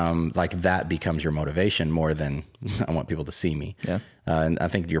good. Like that becomes your motivation more than I want people to see me. Yeah. And I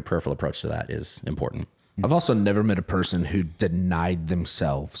think your prayerful approach to that is important. I've also never met a person who denied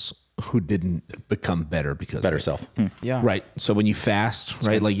themselves who didn't become better because Better of it. self. yeah. Right. So when you fast,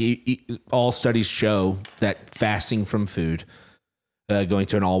 right, like all studies show that fasting from food, going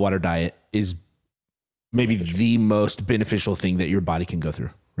to an all water diet is maybe the most beneficial thing that your body can go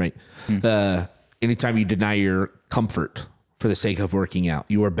through. Right. Anytime you deny your comfort for the sake of working out,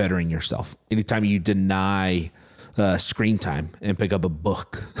 you are bettering yourself. Anytime you deny screen time and pick up a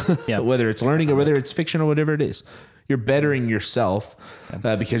book, whether it's learning or whether it's fiction or whatever it is, you're bettering yourself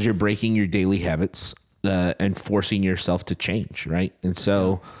because you're breaking your daily habits and forcing yourself to change, right? And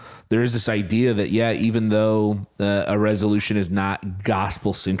so there is this idea that, even though a resolution is not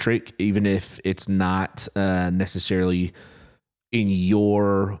gospel-centric, even if it's not necessarily in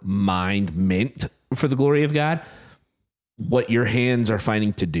your mind meant for the glory of God, what your hands are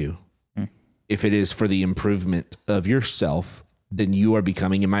finding to do, if it is for the improvement of yourself, then you are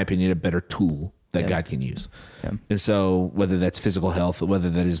becoming, in my opinion, a better tool that God can use. Yeah. And so whether that's physical health, whether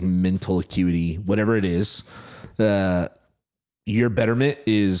that is mental acuity, whatever it is, your betterment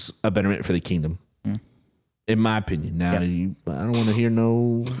is a betterment for the kingdom. In my opinion. Now, I don't want to hear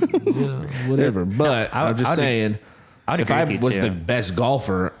whatever, but I'm just saying, if I was the best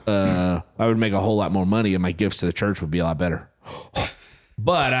golfer, I would make a whole lot more money and my gifts to the church would be a lot better.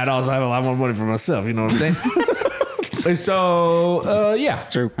 But I'd also have a lot more money for myself. You know what I'm saying? And so,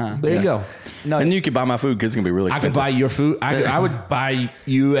 It's true. There you go. No, and you could buy my food because it's going to be really expensive. I could buy your food. I would buy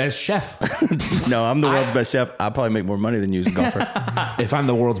you as chef. No, I'm the world's best chef. I'll probably make more money than you as a golfer. If I'm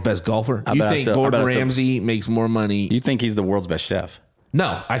the world's best golfer, you think Gordon Ramsay makes more money? You think he's the world's best chef?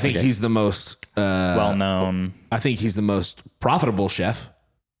 No, I think he's the most well-known. I think he's the most profitable chef.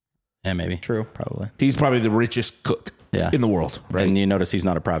 Yeah, maybe. True. Probably. He's probably the richest cook in the world, right? And you notice he's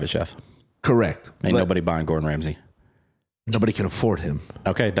not a private chef. Correct. Ain't nobody buying Gordon Ramsay. Nobody can afford him.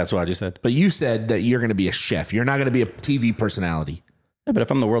 Okay, that's what I just said. But you said that you're going to be a chef. You're not going to be a TV personality. Yeah, but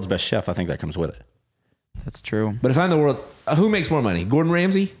if I'm the world's best chef, I think that comes with it. That's true. But if I'm the world, who makes more money? Gordon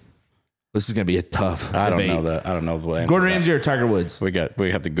Ramsay? This is going to be a tough debate. I don't know the answer. Gordon Ramsay or Tiger Woods? We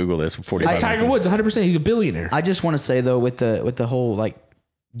have to Google this for 45 minutes. Tiger Woods, 100%. He's a billionaire. I just want to say though, with the whole like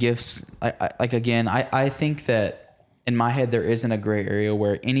gifts, I think that in my head there isn't a gray area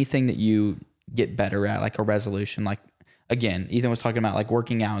where anything that you get better at, like a resolution, like again, Ethan was talking about like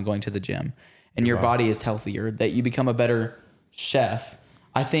working out and going to the gym, and your body is healthier, that you become a better chef.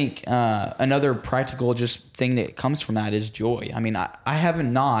 I think another practical just thing that comes from that is joy. I mean, I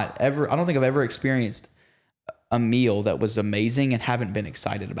don't think I've ever experienced a meal that was amazing and haven't been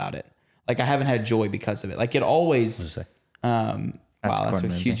excited about it. Like I haven't had joy because of it. Like it always, wow, that's a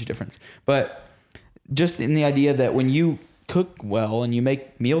huge difference. But just in the idea that when you cook well and you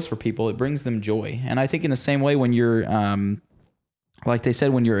make meals for people, it brings them joy. And I think in the same way, when you're, like they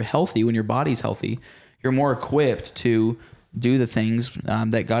said, when you're healthy, when your body's healthy, you're more equipped to do the things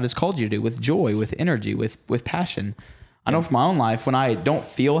that God has called you to do with joy, with energy, with passion. I know from my own life, when I don't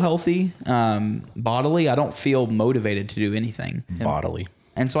feel healthy bodily, I don't feel motivated to do anything bodily.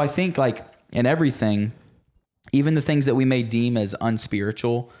 And so I think like in everything, even the things that we may deem as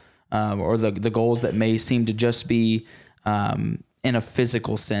unspiritual or the goals that may seem to just be in a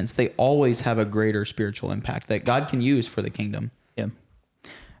physical sense, they always have a greater spiritual impact that God can use for the kingdom. Yeah.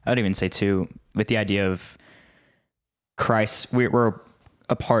 I would even say too, with the idea of Christ, we're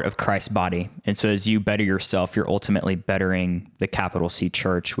a part of Christ's body. And so as you better yourself, you're ultimately bettering the capital C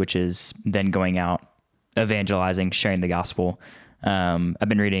church, which is then going out, evangelizing, sharing the gospel. I've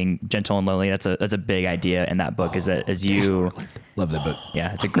been reading Gentle and Lowly. That's a big idea in that book, is that as you love that book.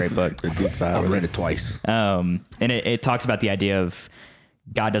 Yeah, it's a great book. I've read it twice. And it talks about the idea of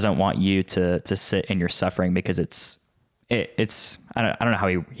God doesn't want you to sit in your suffering, because it's I don't know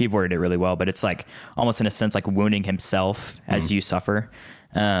how he worded it really well, but it's like almost in a sense like wounding himself as you suffer.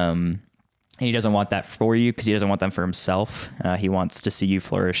 And he doesn't want that for you, because he doesn't want them for himself. He wants to see you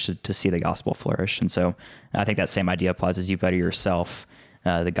flourish, to see the gospel flourish. And so I think that same idea applies as you better yourself.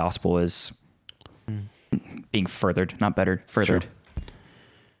 The gospel is being furthered, not bettered, furthered. Sure.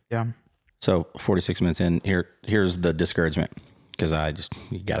 Yeah. So 46 minutes in, here's the discouragement, because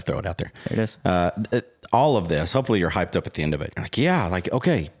you got to throw it out there. There it is. All of this, hopefully you're hyped up at the end of it. You're like, yeah, like,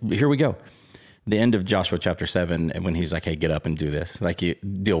 okay, here we go. The end of Joshua chapter 7, and when he's like, hey, get up and do this, like you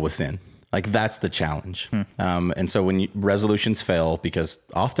deal with sin. Like that's the challenge. And so when resolutions fail, because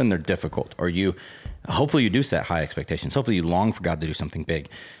often they're difficult, or hopefully you do set high expectations. Hopefully you long for God to do something big,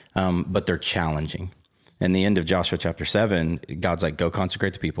 but they're challenging. In the end of Joshua chapter 7, God's like, go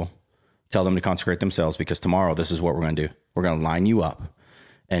consecrate the people, tell them to consecrate themselves, because tomorrow this is what we're going to do. We're going to line you up,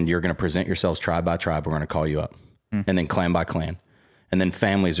 and you're going to present yourselves tribe by tribe. We're going to call you up, and then clan by clan, and then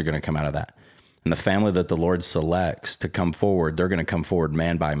families are going to come out of that. And the family that the Lord selects to come forward, they're going to come forward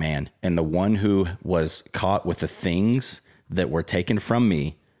man by man. And the one who was caught with the things that were taken from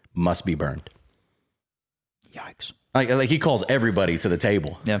me must be burned. Yikes. Like he calls everybody to the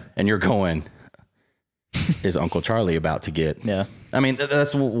table. Yeah. And you're going, is Uncle Charlie about to get? Yeah. I mean,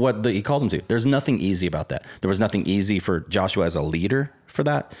 that's what he called him to. There's nothing easy about that. There was nothing easy for Joshua as a leader for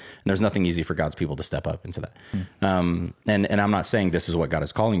that. And there's nothing easy for God's people to step up into that. And I'm not saying this is what God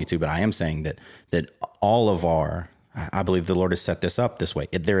is calling you to, but I am saying that all of I believe the Lord has set this up this way.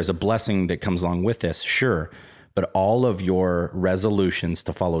 There is a blessing that comes along with this, sure, but all of your resolutions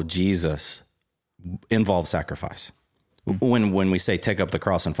to follow Jesus involve sacrifice. When we say take up the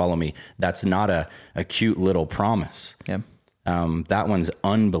cross and follow me, that's not a cute little promise. Yeah. That one's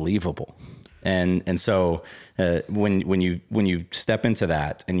unbelievable. And so when you step into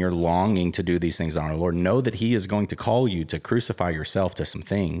that and you're longing to do these things on our Lord, know that he is going to call you to crucify yourself to some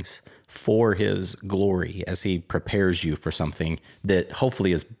things for his glory, as he prepares you for something that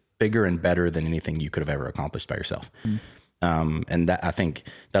hopefully is bigger and better than anything you could have ever accomplished by yourself. And that, I think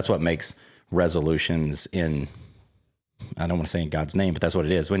that's what makes resolutions I don't want to say in God's name, but that's what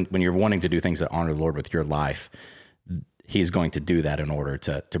it is. When you're wanting to do things that honor the Lord with your life, he's going to do that in order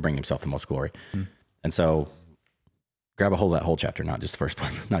to bring himself the most glory. And so grab a hold of that whole chapter, not just the first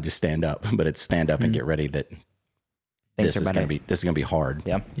part, not just stand up, but it's stand up and get ready that this is going to be hard.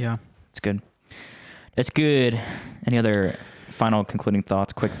 Yeah. Yeah. It's good. That's good. Any other final concluding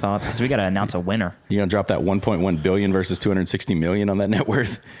thoughts, quick thoughts? Because we got to announce a winner. You going to drop that 1.1 billion versus 260 million on that net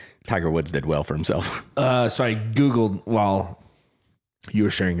worth? Tiger Woods did well for himself. So I Googled while you were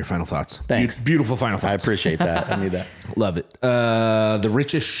sharing your final thoughts. Thanks. Beautiful final thoughts. I appreciate that. I need that. Love it. The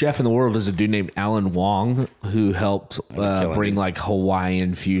richest chef in the world is a dude named Alan Wong, who helped bring like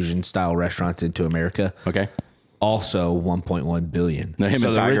Hawaiian fusion style restaurants into America. Okay. Also 1.1 billion. Now, him so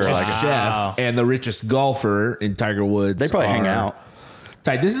and the Tiger are richest like, chef and the richest golfer in Tiger Woods. They probably hang out.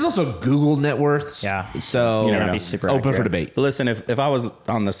 This is also Google net worths. Yeah. So You know, be super open accurate. for debate. But listen, if I was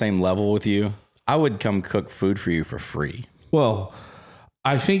on the same level with you, I would come cook food for you for free. Well,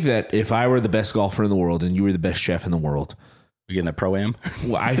 I think that if I were the best golfer in the world and you were the best chef in the world, You getting that pro-am?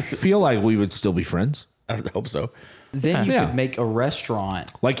 well, I feel like we would still be friends. I hope so. Then you Yeah. could make a restaurant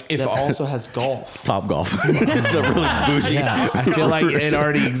Like if that all, also has golf. Top Golf. It's the really bougie, I feel like it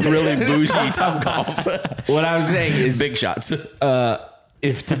already exists. really bougie Top Golf. What I was saying is, Big shots.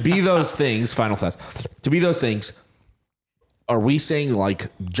 if to be those things, final thoughts, to be those things, are we saying like,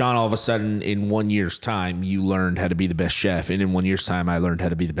 John, all of a sudden in 1 year's time, you learned how to be the best chef, and in 1 year's time, I learned how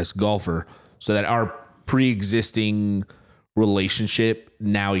to be the best golfer, so that our pre-existing relationship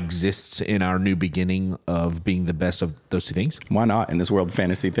now exists in our new beginning of being the best of those two things? Why not in this world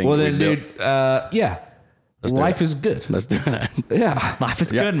fantasy thing? Well, we then, built? dude, yeah. Life is good. Let's do that. Yeah. Life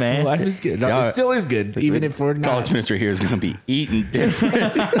is good, man. Life is good. No, Yeah. it still is good, even if we're College not. ministry here is going to be eating different.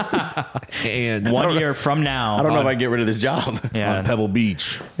 And 1 year from now, I don't know if I get rid of this job. yeah, on Pebble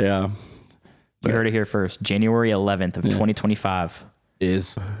Beach Yeah. you heard it here first. January 11th of 2025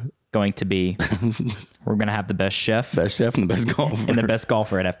 is going to be. We're gonna have the best chef Best chef and the best golfer. and the best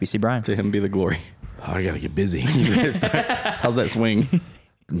golfer at FBC Bryan. To him be the glory. oh, I gotta get busy. How's that swing?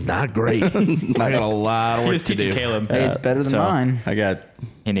 Not great. I got a lot of He work was to teaching do. Caleb. Hey, it's better than So- mine. I got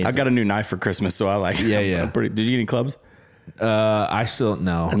He needs a new knife for Christmas, so I like. Yeah. I'm pretty. Did you get any clubs? I still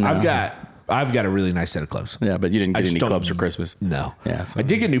no. I've got a really nice set of clubs. Yeah, but you didn't get just any don't- clubs for Christmas. No. Yeah, so- I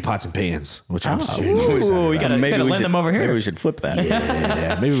did get new pots and pans, which I'm super Ooh, excited we about. gotta maybe we lend should, them over here. Maybe we should flip that.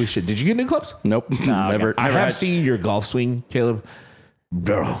 Yeah, maybe we should. Did you get new clubs? Nope. Never. I never have had- seen your golf swing, Caleb.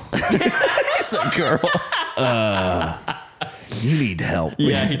 Bro, It's a girl. you need help.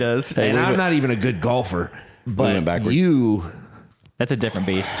 Yeah, he does. And we I'm went- not even a good golfer, went but backwards. you. That's a different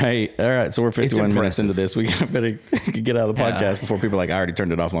beast. Hey, all right. So we're 51 minutes impressive. into this. We better get out of the podcast before people are like, I already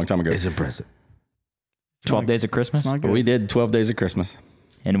turned it off a long time ago. It's impressive. 12 days of Christmas, not But we did 12 days of Christmas.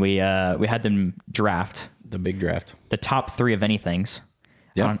 and we had them draft The big draft. the top 3 of anythings.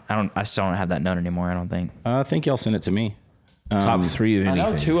 Yeah. I still don't have that known anymore. I don't think. I think y'all sent it to me. Top 3 of I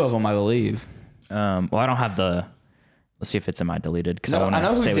anything. know 2 of them, I believe. Well, I don't have the. Let's see if it's in my deleted because I No, want I know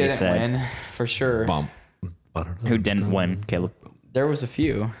to who say what he didn't said. win for sure. Bump. Who didn't win, Caleb? There was a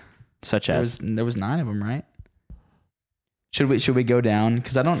few. Such as There was 9 of them, right? Should we go down?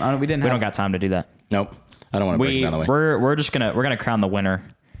 Because we didn't. we have, don't got time to do that. Nope. I don't want to break it down the way. We're just gonna crown the winner.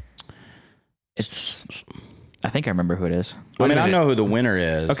 It's. I think I remember who it is. I mean, I minute. know who the winner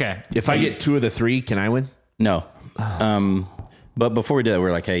is. Okay. If I get 2 of the 3, can I win? No. But before we did that, we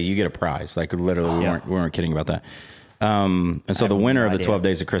were like, hey, you get a prize. Like literally, we weren't kidding about that. And so the winner of the 12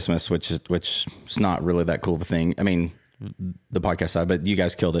 Days of Christmas, which is not really that cool of a thing. I mean, the podcast side, but you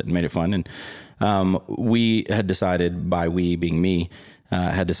guys killed it and made it fun. And we had decided, by we being me,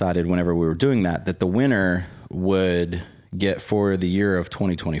 had decided whenever we were doing that the winner would get for the year of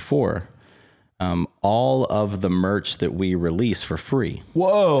 2024 all of the merch that we release for free.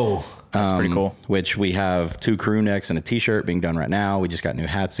 Whoa. That's pretty cool. Which we have 2 crew necks and a t-shirt being done right now. We just got new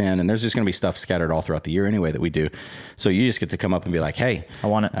hats in, and there's just going to be stuff scattered all throughout the year anyway that we do. So you just get to come up and be like, hey, I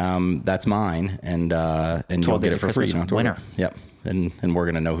want it. That's mine. And you'll get Days it of for free. Christmas You don't have to worry. winner. Yep. And we're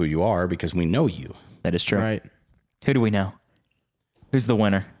going to know who you are because we know you. That is true. Right. Who do we know? Who's the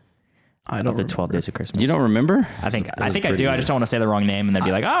winner I of don't the 12 Days of Christmas? You don't remember? I think That I was think I pretty do. I easy. just don't want to say the wrong name and then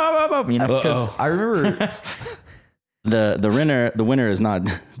be like, you know. Because I remember The winner is not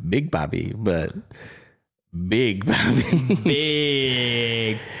Big Bobby, but Big Bobby.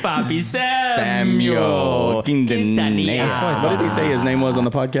 Big Bobby Samuel Samuel Quintanilla. What did he say his name was on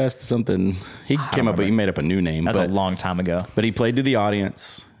the podcast? Something. He came up, he made up a new name. That's but, a long time ago. but he played to the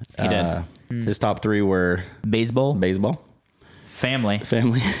audience. He did. His top 3 were Baseball, baseball, family,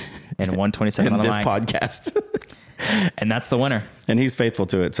 family, and 127 on and the this mic. podcast. And that's the winner. And he's faithful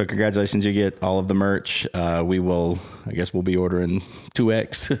to it. So congratulations, you get all of the merch. I guess we'll be ordering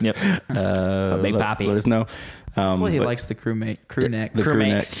 2X. Yep. Big Pappy. Let us know. well, he but likes the crew neck. the crew neck.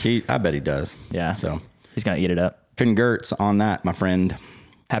 Crewmates. I bet he does. Yeah. So He's going to eat it up. congrats on that, my friend.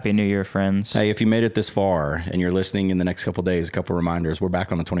 Happy New Year, friends. Hey, if you made it this far and you're listening in the next couple of days, a couple reminders. We're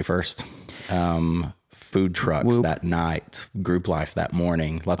back on the 21st. Food trucks that night, group life that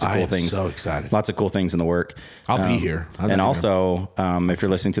morning. Lots of I cool am things. so excited. Lots of cool things in the work. I'll be here. And also, if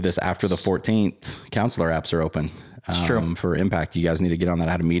you're listening to this after the 14th, counselor apps are open. It's true. For Impact. You guys need to get on that.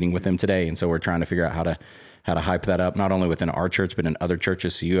 I had a meeting with them today. And so we're trying to figure out how to hype that up, not only within our church, but in other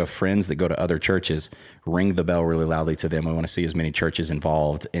churches. So you have friends that go to other churches, ring the bell really loudly to them. We want to see as many churches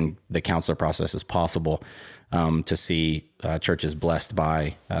involved in the counselor process as possible, to see churches blessed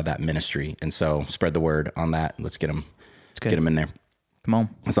by that ministry. And so spread the word on that. Let's get them, good. get them in there. Come on.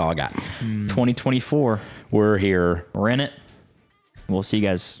 That's all I got. 2024. We're here. We're in it. We'll see you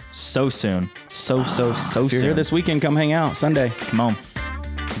guys so soon. So If you're soon. here this weekend, come hang out Sunday. Come on.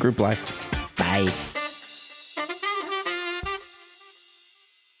 Group life. Bye.